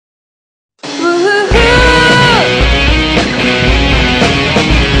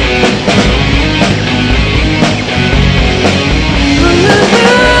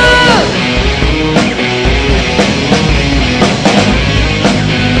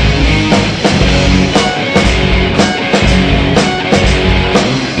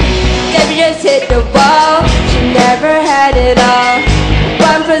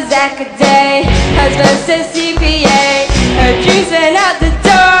says CPA. Her dreams went out the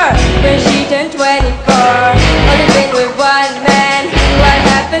door when she turned 24. Only been with one man. What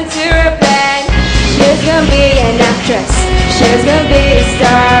happened to her plan? She's gonna be an actress. She's gonna be a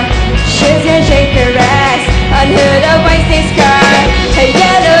star. She's gonna shake her ass on the white stage car. Her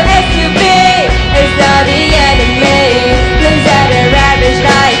yellow SUV is not the enemy. Looks at her average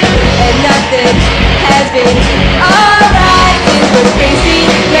life and nothing has been alright. It was Crazy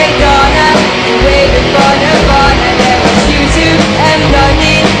McDonald waiting for Nirvana. There was U2 and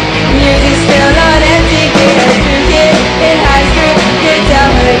Blondie. Music still on MTV. Her two kids in high school. You tell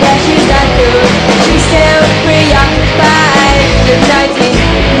her that she's not cool. She's still preoccupied with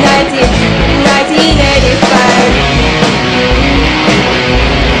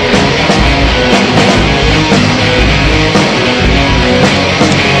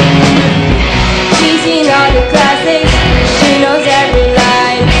She's seen all the classics, she knows every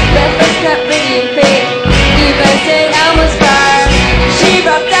line. Breakfast not really in pink, even St. Elmo's fire. She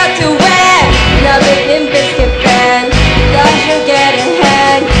rocked out to Wham, now big biscuit fan. Thought she'll get a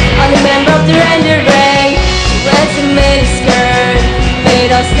hand on a member of the Render Ring. Wears a mini skirt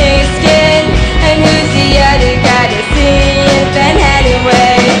made of snakeskin. And who's the other guy that's singing Van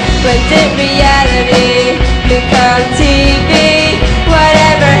Hemingway? But in reality, become TV.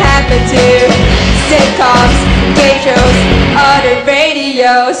 Whatever happened to sitcoms, game shows, other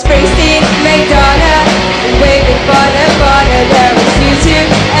radio? Springsteen, McDonald, waiting for the corner. There was U2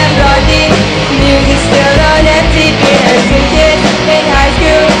 and Blondie. Music still on MTV. Her two kids in high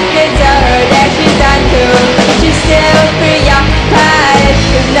school. They tell her that she's not cool. She's still preoccupied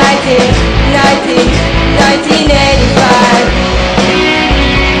with 1985.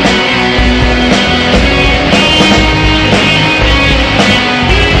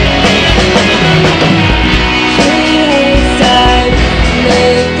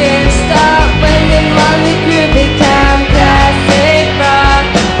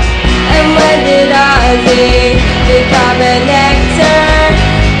 Become an actor.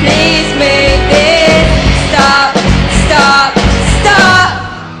 Please make this stop, stop, stop.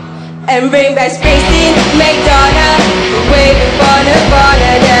 And bring back Springsteen, McDonald, waiting for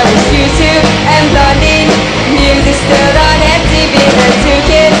Nirvana. There was U2 and Blondie. Music still on MTV. Her two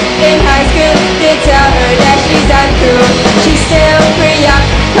kids in high school. They tell her that she's uncool. She's still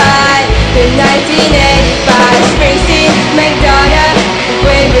preoccupied with 1985. Springsteen, McDonald,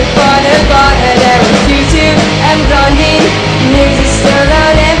 waiting for Nirvana. There was U2 and Blondie. Music still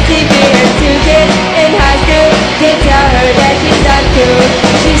on MTV. Her two kids in high school. They tell her that she's not cool.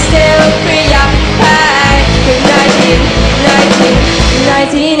 She's still preoccupied with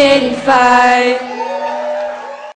 1985.